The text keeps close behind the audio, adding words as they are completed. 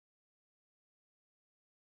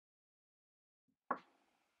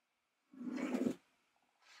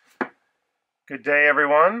Good day,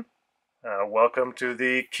 everyone. Welcome to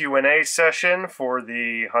the Q&A session for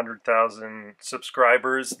the 100,000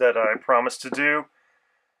 subscribers that I promised to do.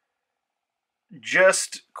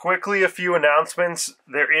 Just quickly, a few announcements.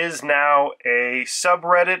 There is now a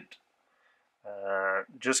subreddit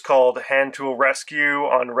just called Hand Tool Rescue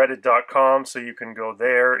on reddit.com, so you can go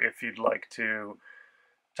there if you'd like to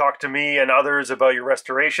talk to me and others about your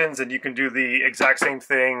restorations, and you can do the exact same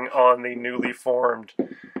thing on the newly formed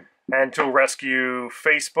Hand Tool Rescue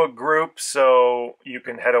Facebook group, so you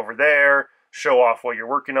can head over there, show off what you're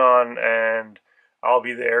working on, and I'll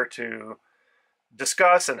be there to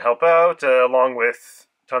discuss and help out, along with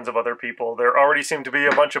tons of other people. There already seem to be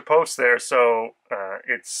a bunch of posts there, so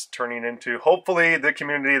it's turning into, hopefully, the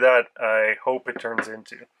community that I hope it turns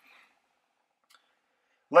into.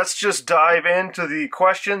 Let's just dive into the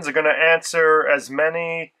questions. I'm going to answer as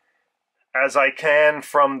many as I can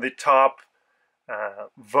from the top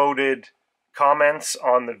voted comments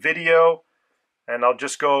on the video, and I'll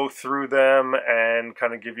just go through them and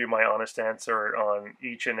kind of give you my honest answer on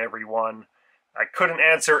each and every one. I couldn't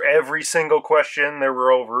answer every single question. There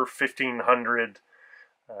were over 1,500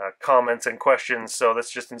 comments and questions, so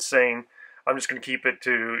that's just insane. I'm just going to keep it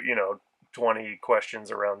to, 20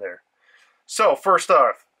 questions around there. So, first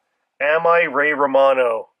off, am I Ray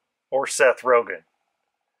Romano or Seth Rogen?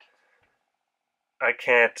 I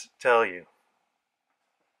can't tell you.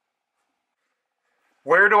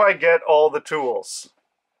 Where do I get all the tools?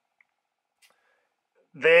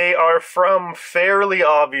 They are from fairly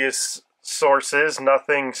obvious sources,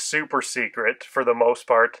 nothing super secret for the most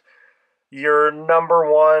part. Your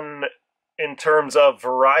number one in terms of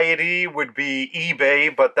variety would be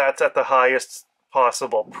eBay, but that's at the highest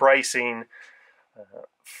possible pricing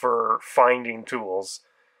for finding tools.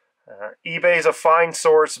 eBay is a fine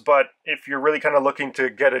source, but if you're really kind of looking to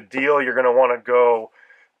get a deal, you're going to want to go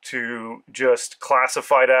to just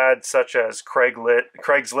classified ads such as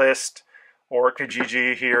Craigslist or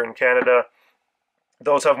Kijiji here in Canada.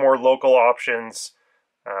 Those have more local options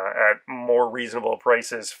at more reasonable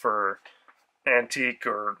prices for antique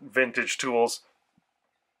or vintage tools.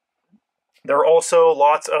 There are also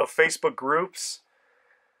lots of Facebook groups.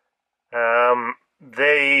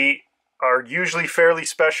 They are usually fairly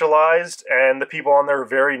specialized, and the people on there are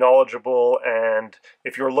very knowledgeable, and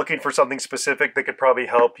if you're looking for something specific, they could probably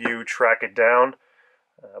help you track it down.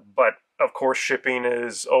 But, of course, shipping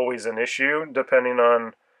is always an issue, depending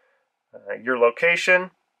on your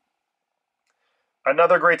location.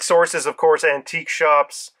 Another great source is, of course, antique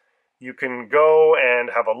shops. You can go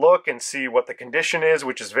and have a look and see what the condition is,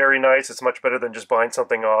 which is very nice. It's much better than just buying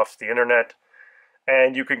something off the internet.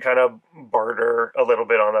 And you can kind of barter a little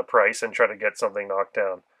bit on the price and try to get something knocked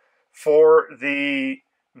down. For the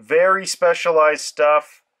very specialized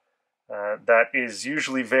stuff that is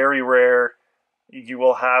usually very rare, you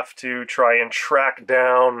will have to try and track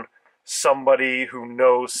down somebody who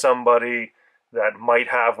knows somebody that might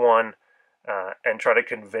have one and try to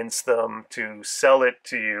convince them to sell it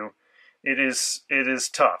to you. It is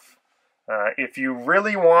tough. If you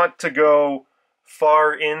really want to go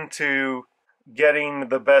far into getting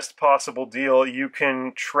the best possible deal, you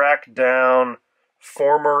can track down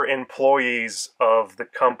former employees of the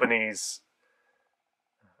companies,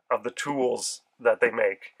 of the tools that they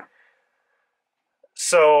make.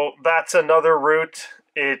 So that's another route.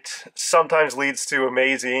 It sometimes leads to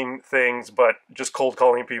amazing things, but just cold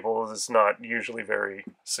calling people is not usually very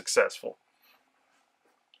successful.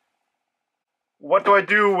 What do I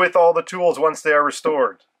do with all the tools once they are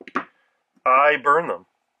restored? I burn them.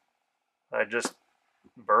 I just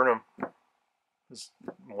burn them.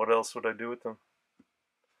 What else would I do with them?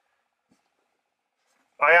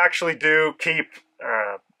 I actually do keep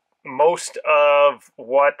most of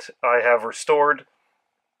what I have restored.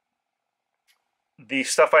 The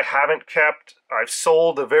stuff I haven't kept, I've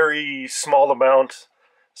sold a very small amount,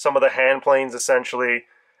 some of the hand planes essentially,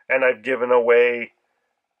 and I've given away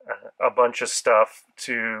a bunch of stuff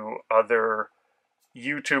to other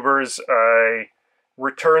YouTubers. I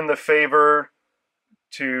return the favor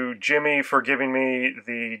to Jimmy for giving me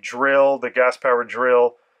the drill, the gas-powered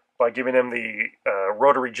drill, by giving him the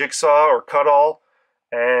rotary jigsaw or cut-all,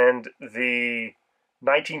 and the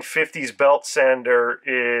 1950s belt sander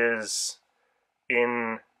is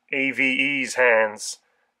in AVE's hands.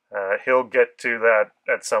 He'll get to that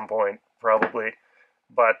at some point, probably,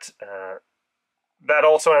 but that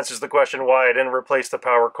also answers the question why I didn't replace the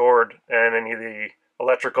power cord and any of the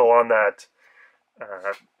electrical on that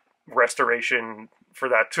restoration for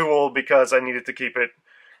that tool, because I needed to keep it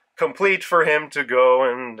complete for him to go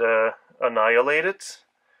and annihilate it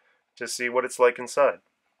to see what it's like inside.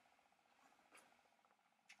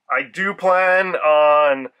 I do plan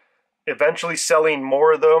on eventually selling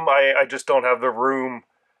more of them. I just don't have the room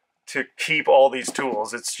to keep all these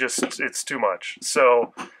tools. It's too much.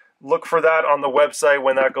 So look for that on the website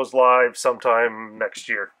when that goes live sometime next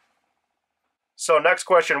year. So next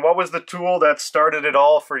question, what was the tool that started it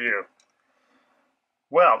all for you?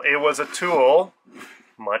 Well, it was a tool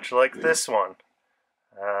much like this one.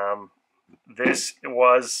 This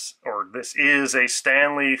is a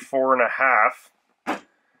Stanley 4.5.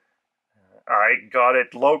 I got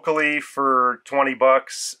it locally for 20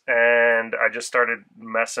 bucks and I just started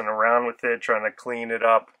messing around with it, trying to clean it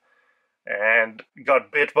up, and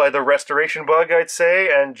got bit by the restoration bug, I'd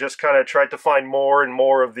say, and just kind of tried to find more and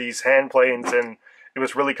more of these hand planes, and it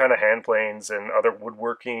was really kind of hand planes and other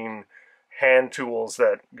woodworking hand tools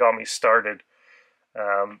that got me started.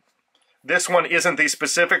 This one isn't the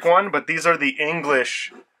specific one, but these are the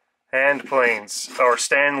English hand planes, or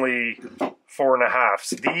Stanley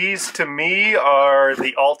 4.5s. These, to me, are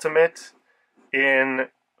the ultimate in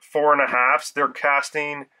 4.5s. Their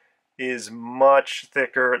casting is much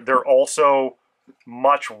thicker. They're also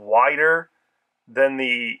much wider than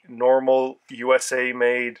the normal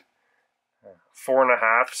USA-made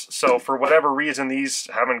 4.5s. So for whatever reason, these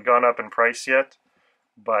haven't gone up in price yet,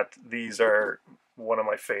 but these are one of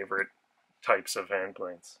my favorite types of hand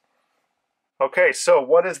planes. Okay, so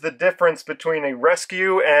what is the difference between a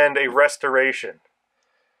rescue and a restoration?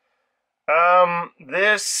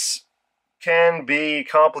 This can be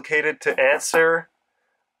complicated to answer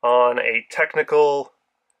on a technical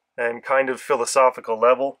and kind of philosophical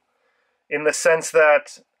level, in the sense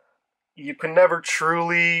that you can never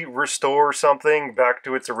truly restore something back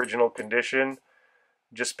to its original condition,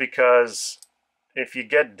 just because if you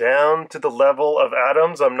get down to the level of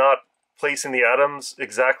atoms, I'm not placing the atoms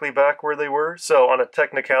exactly back where they were. So on a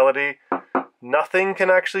technicality, nothing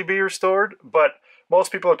can actually be restored, but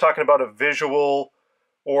most people are talking about a visual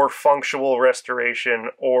or functional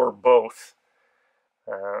restoration, or both.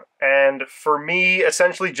 And for me,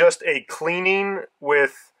 essentially just a cleaning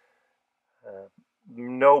with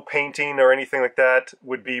no painting or anything like that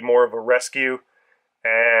would be more of a rescue,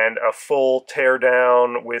 and a full tear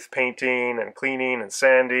down with painting and cleaning and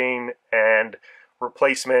sanding and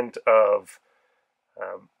replacement of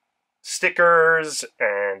stickers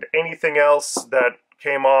and anything else that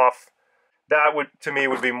came off, that would, to me,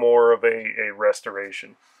 would be more of a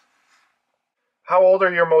restoration. How old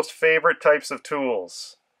are your most favorite types of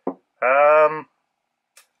tools?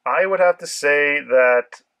 I would have to say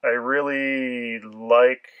that I really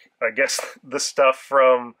like, I guess, the stuff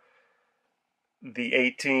from the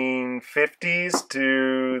 1850s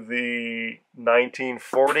to the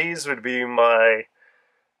 1940s would be my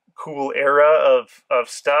cool era of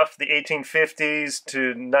stuff. The 1850s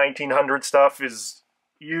to 1900 stuff is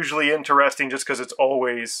usually interesting just because it's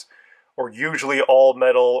always, or usually, all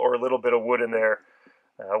metal or a little bit of wood in there.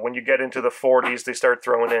 When you get into the 40s, they start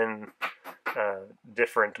throwing in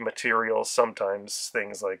different materials, sometimes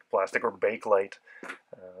things like plastic or bakelite,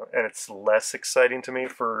 and it's less exciting to me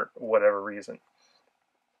for whatever reason.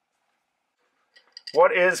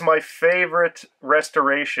 What is my favorite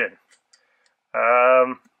restoration?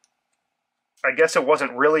 I guess it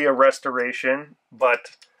wasn't really a restoration,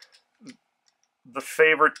 but the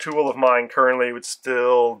favorite tool of mine currently would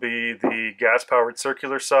still be the gas-powered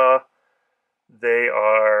circular saw. They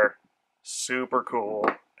are super cool,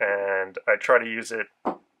 and I try to use it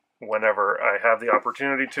whenever I have the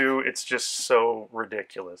opportunity to. It's just so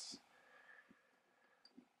ridiculous.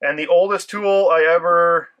 And the oldest tool I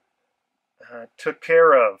ever took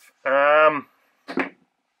care of.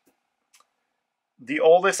 The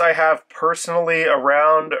oldest I have personally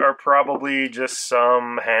around are probably just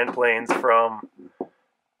some hand planes from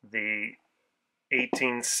the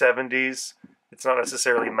 1870s. It's not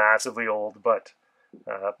necessarily massively old, but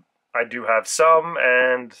I do have some,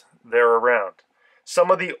 and they're around.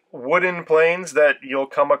 Some of the wooden planes that you'll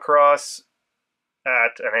come across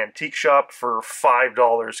at an antique shop for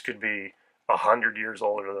 $5 could be 100 years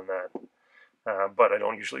older than that. But I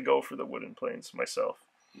don't usually go for the wooden planes myself.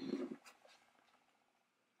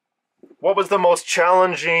 What was the most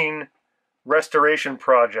challenging restoration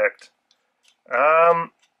project?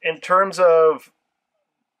 In terms of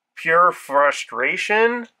pure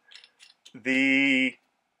frustration, the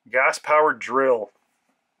gas-powered drill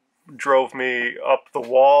drove me up the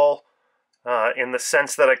wall in the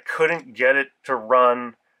sense that I couldn't get it to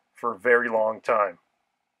run for a very long time.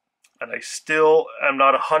 And I still am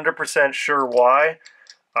not 100% sure why.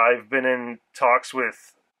 I've been in talks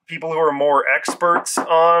with people who are more experts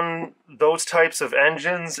on those types of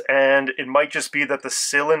engines, and it might just be that the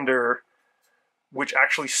cylinder, which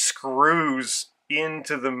actually screws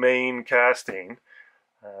into the main casting.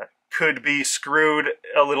 Could be screwed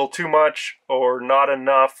a little too much or not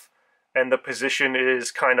enough, and the position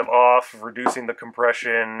is kind of off, reducing the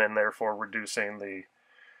compression and therefore reducing the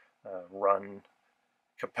run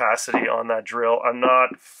capacity on that drill. I'm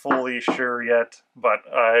not fully sure yet, but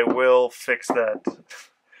I will fix that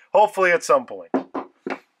hopefully at some point.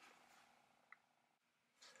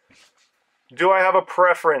 Do I have a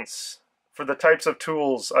preference for the types of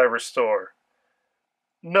tools I restore?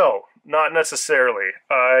 No, not necessarily.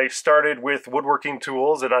 I started with woodworking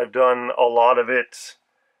tools, and I've done a lot of it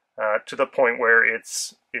to the point where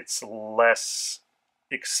it's less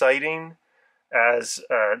exciting as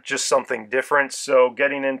just something different. So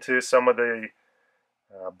getting into some of the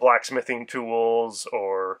blacksmithing tools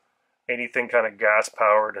or anything kind of gas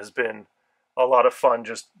powered has been a lot of fun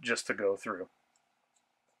just to go through.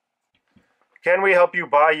 Can we help you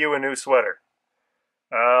buy you a new sweater?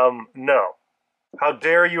 No. How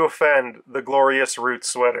dare you offend the Glorious Roots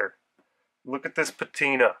sweater? Look at this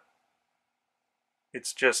patina.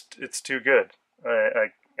 It's too good.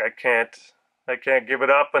 I can't give it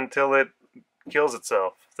up until it kills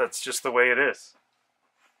itself. That's just the way it is.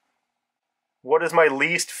 What is my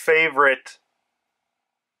least favorite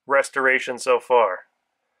restoration so far?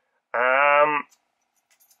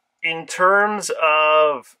 In terms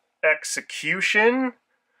of execution,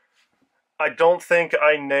 I don't think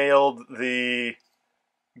I nailed the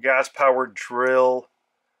gas-powered drill,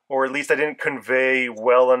 or at least I didn't convey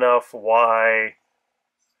well enough why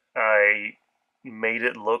I made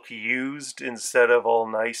it look used instead of all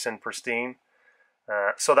nice and pristine.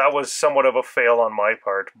 So that was somewhat of a fail on my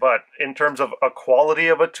part. But in terms of a quality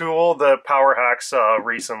of a tool, the Power Hacksaw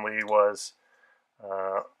recently was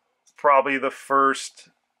probably the first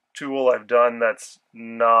tool I've done that's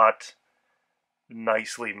not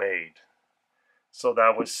nicely made. So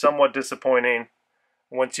that was somewhat disappointing.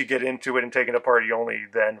 Once you get into it and take it apart, you only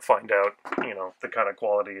then find out, the kind of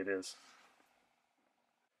quality it is.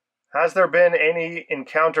 Has there been any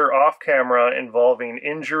encounter off camera involving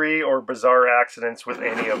injury or bizarre accidents with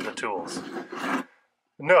any of the tools?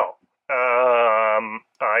 No. I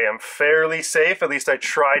am fairly safe, at least I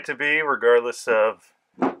try to be, regardless of,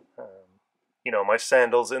 my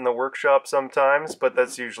sandals in the workshop sometimes, but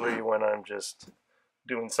that's usually when I'm just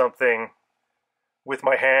doing something with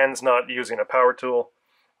my hands, not using a power tool.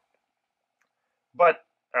 But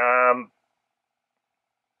I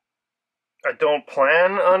don't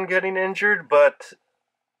plan on getting injured, but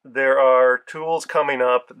there are tools coming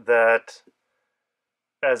up that,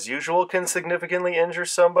 as usual, can significantly injure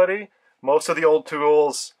somebody. Most of the old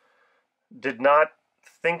tools did not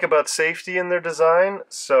think about safety in their design,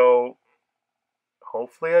 so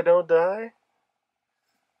hopefully I don't die.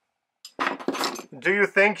 Do you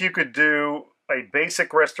think you could do a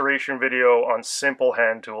basic restoration video on simple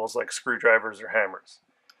hand tools like screwdrivers or hammers?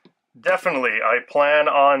 Definitely, I plan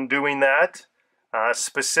on doing that,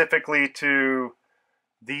 specifically to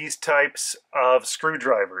these types of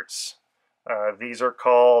screwdrivers. These are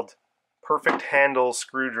called perfect handle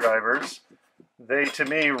screwdrivers. They, to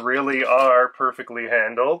me, really are perfectly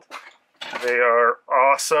handled. They are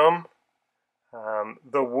awesome.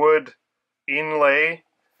 The wood inlay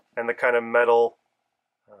and the kind of metal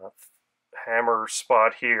hammer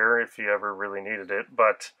spot here, if you ever really needed it,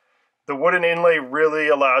 but the wooden inlay really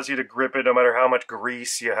allows you to grip it no matter how much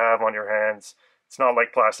grease you have on your hands. It's not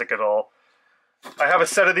like plastic at all. I have a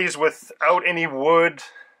set of these without any wood,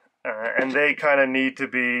 and they kind of need to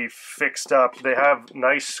be fixed up. They have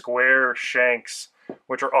nice square shanks,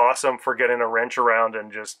 which are awesome for getting a wrench around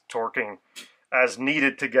and just torquing as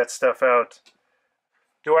needed to get stuff out.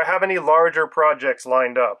 Do I have any larger projects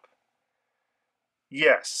lined up?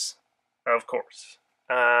 Yes, of course.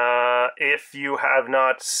 If you have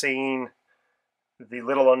not seen the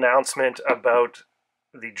little announcement about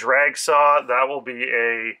the drag saw, that will be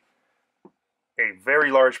a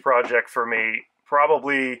very large project for me,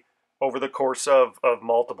 probably over the course of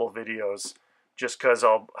multiple videos, just because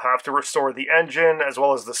I'll have to restore the engine as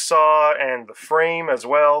well as the saw and the frame as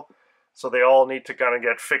well, so they all need to kind of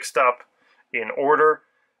get fixed up in order.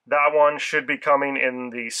 That one should be coming in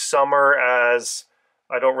the summer, as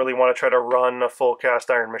I don't really want to try to run a full cast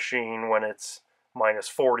iron machine when it's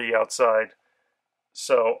 -40 outside.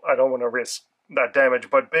 So I don't want to risk that damage.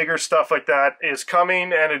 But bigger stuff like that is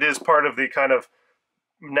coming, and it is part of the kind of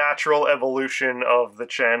natural evolution of the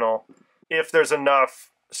channel. If there's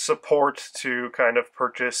enough support to kind of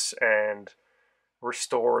purchase and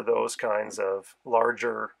restore those kinds of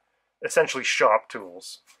larger, essentially shop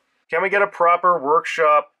tools. Can we get a proper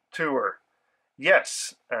workshop tour?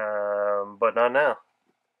 Yes, but not now.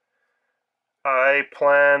 I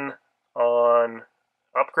plan on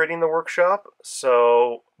upgrading the workshop,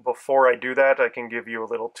 so before I do that I can give you a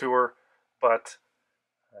little tour, but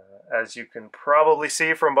as you can probably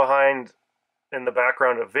see from behind in the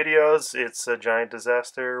background of videos, it's a giant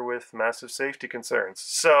disaster with massive safety concerns,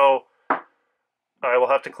 so I will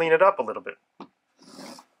have to clean it up a little bit.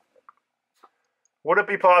 Would it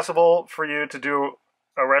be possible for you to do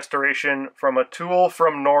a restoration from a tool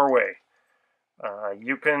from Norway?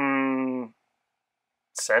 You can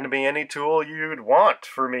send me any tool you'd want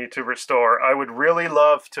for me to restore. I would really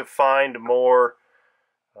love to find more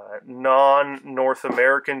non-North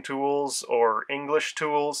American tools or English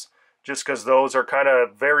tools, just because those are kind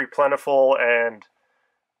of very plentiful and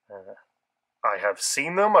I have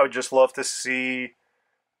seen them. I would just love to see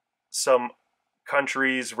some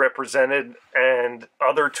countries represented and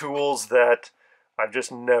other tools that I've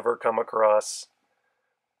just never come across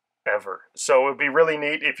ever. So it would be really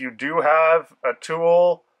neat if you do have a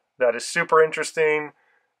tool that is super interesting,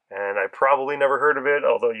 and I probably never heard of it,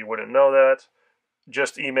 although you wouldn't know that.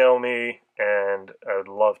 Just email me and I would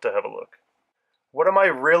love to have a look. What am I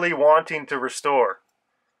really wanting to restore?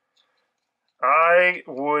 I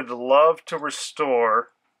would love to restore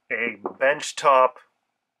a benchtop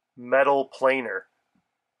metal planer.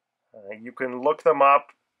 You can look them up.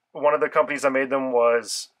 One of the companies that made them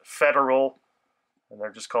was Federal, and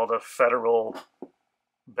they're just called a Federal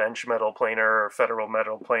bench metal planer or Federal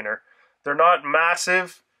metal planer. They're not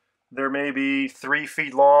massive. They're maybe 3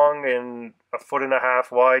 feet long and 1.5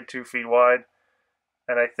 feet wide, 2 feet wide.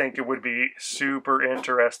 And I think it would be super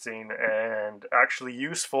interesting and actually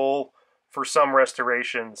useful for some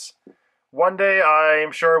restorations. One day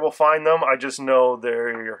I'm sure we'll find them. I just know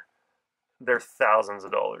they're thousands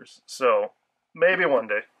of dollars. So maybe one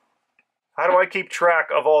day. How do I keep track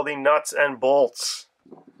of all the nuts and bolts?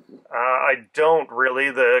 I don't really.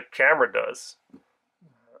 The camera does.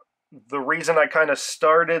 The reason I kind of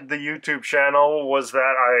started the YouTube channel was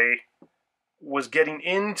that I was getting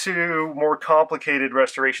into more complicated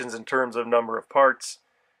restorations in terms of number of parts,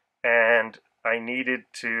 and I needed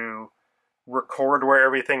to record where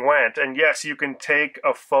everything went. And yes, you can take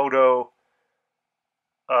a photo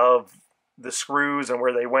of the screws and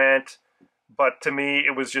where they went, but to me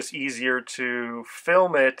it was just easier to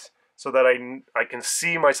film it so that I can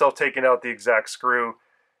see myself taking out the exact screw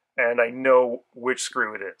and I know which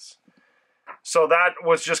screw it is. So that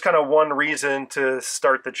was just kind of one reason to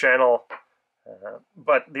start the channel.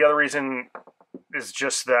 But the other reason is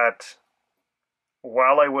just that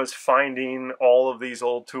while I was finding all of these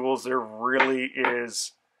old tools, there really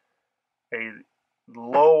is a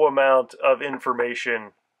low amount of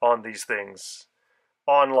information on these things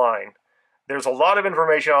online. There's a lot of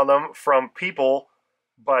information on them from people,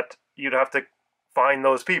 but you'd have to find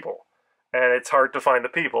those people. And it's hard to find the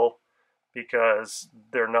people because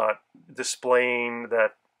they're not displaying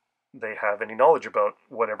that they have any knowledge about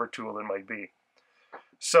whatever tool it might be.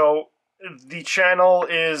 So the channel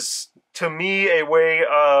is, to me, a way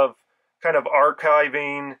of kind of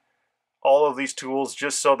archiving all of these tools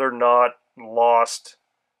just so they're not lost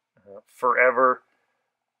forever.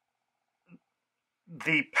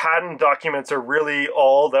 The patent documents are really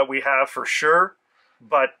all that we have for sure,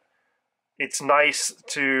 but it's nice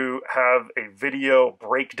to have a video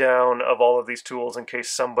breakdown of all of these tools in case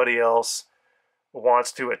somebody else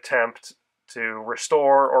wants to attempt to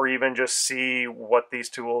restore or even just see what these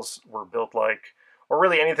tools were built like, or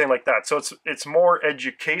really anything like that. So it's more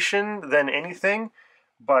education than anything,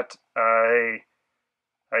 but I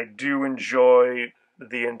do enjoy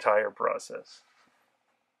the entire process.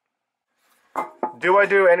 Do I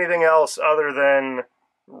do anything else other than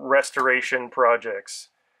restoration projects?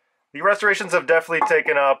 The restorations have definitely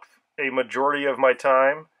taken up a majority of my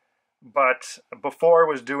time, but before I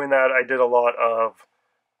was doing that, I did a lot of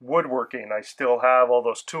woodworking. I still have all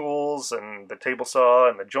those tools and the table saw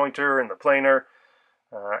and the jointer and the planer,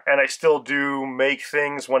 and I still do make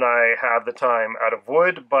things when I have the time out of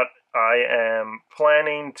wood, but I am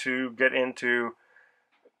planning to get into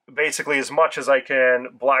basically as much as I can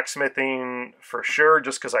blacksmithing for sure,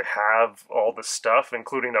 just because I have all the stuff,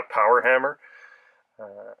 including a power hammer.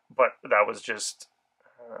 But that was just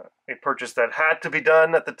a purchase that had to be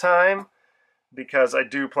done at the time, because I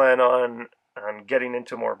do plan on getting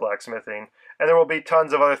into more blacksmithing. And there will be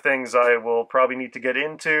tons of other things I will probably need to get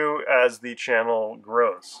into as the channel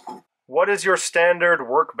grows. What is your standard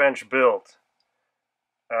workbench build?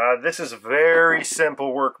 This is a very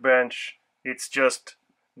simple workbench. It's just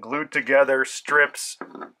glued together strips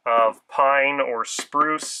of pine or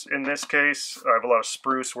spruce in this case. I have a lot of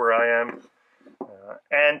spruce where I am.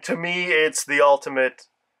 And to me, it's the ultimate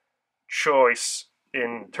choice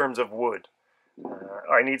in terms of wood.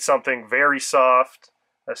 I need something very soft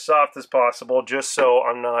as possible, just so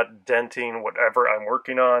I'm not denting whatever I'm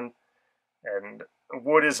working on. And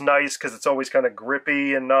wood is nice because it's always kind of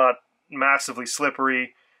grippy and not massively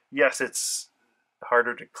slippery. Yes, it's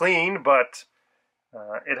harder to clean, but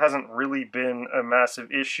it hasn't really been a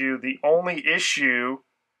massive issue. The only issue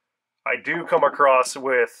I do come across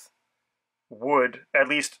with wood, at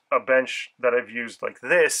least a bench that I've used like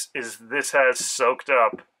this, is this has soaked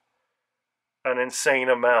up an insane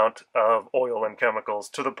amount of oil and chemicals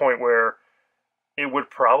to the point where it would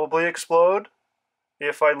probably explode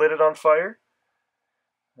if I lit it on fire.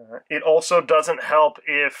 It also doesn't help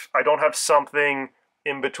if I don't have something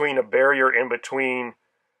in between, a barrier in between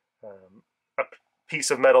a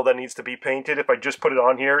piece of metal that needs to be painted. If I just put it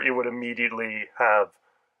on here, it would immediately have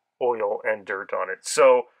oil and dirt on it.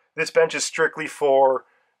 So this bench is strictly for,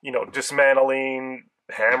 dismantling,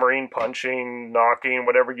 hammering, punching, knocking,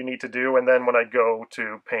 whatever you need to do. And then when I go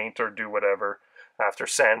to paint or do whatever, after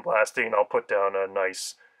sandblasting, I'll put down a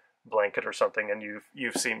nice blanket or something, and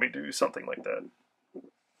you've seen me do something like that.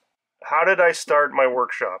 How did I start my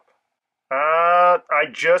workshop? I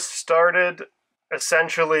just started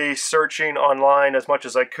essentially searching online as much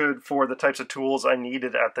as I could for the types of tools I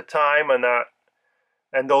needed at the time,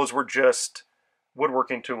 and those were just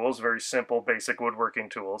woodworking tools, very simple, basic woodworking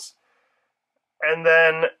tools. And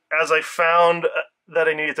then as I found that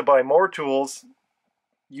I needed to buy more tools,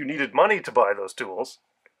 you needed money to buy those tools.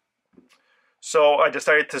 So I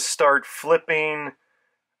decided to start flipping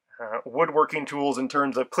woodworking tools in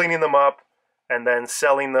terms of cleaning them up and then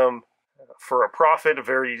selling them for a profit, a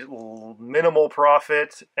very minimal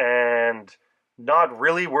profit, and not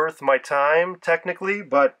really worth my time technically,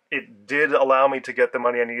 but it did allow me to get the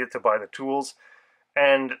money I needed to buy the tools.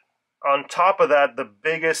 And on top of that, the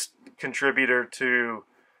biggest contributor to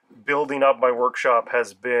building up my workshop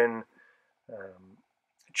has been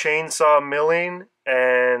chainsaw milling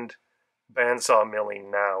and bandsaw milling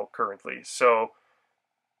now currently. So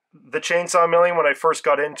the chainsaw milling, when I first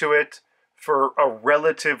got into it, for a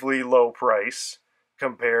relatively low price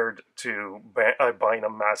compared to buying a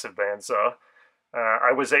massive bandsaw,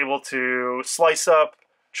 I was able to slice up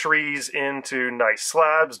trees into nice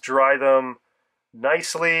slabs, dry them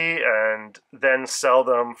nicely, and then sell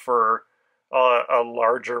them for a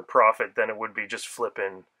larger profit than it would be just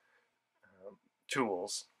flipping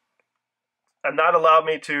tools. And that allowed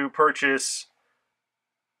me to purchase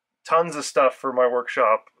tons of stuff for my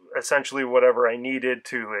workshop, essentially whatever I needed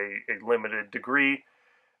to a limited degree.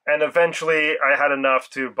 And eventually I had enough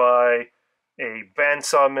to buy a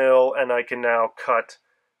bandsaw mill, and I can now cut,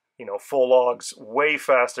 full logs way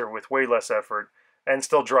faster with way less effort, and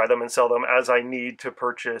still dry them and sell them as I need to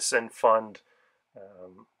purchase and fund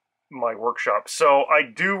my workshop. So I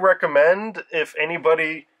do recommend, if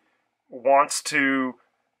anybody wants to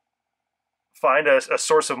find a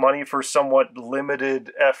source of money for somewhat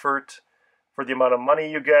limited effort, for the amount of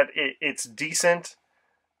money you get, it's decent,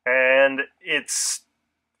 and it's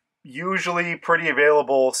usually pretty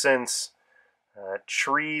available, since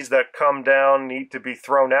trees that come down need to be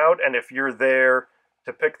thrown out, and if you're there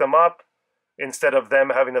to pick them up, instead of them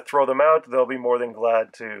having to throw them out, they'll be more than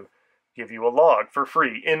glad to give you a log for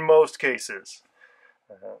free in most cases.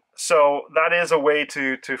 So that is a way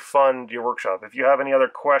to fund your workshop. If you have any other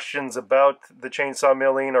questions about the chainsaw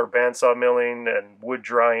milling or bandsaw milling and wood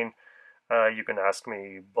drying, you can ask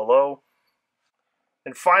me below.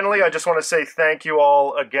 And finally, I just want to say thank you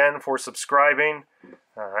all again for subscribing.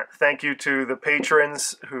 Thank you to the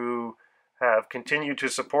patrons who have continued to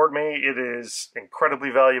support me. It is incredibly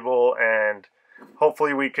valuable, and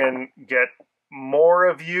hopefully we can get more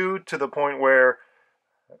of you to the point where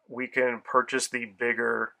we can purchase the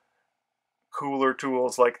bigger, cooler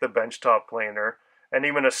tools like the benchtop planer and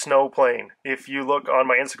even a snow plane. If you look on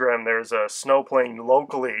my Instagram, there's a snow plane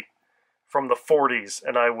locally from the 40s,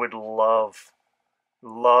 and I would love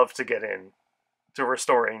to get in to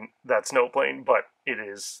restoring that snow plane, but it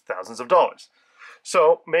is thousands of dollars.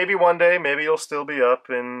 So maybe one day, maybe it'll still be up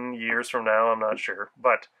in years from now, I'm not sure.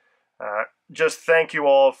 But just thank you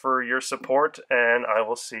all for your support, and I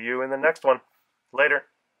will see you in the next one. Later.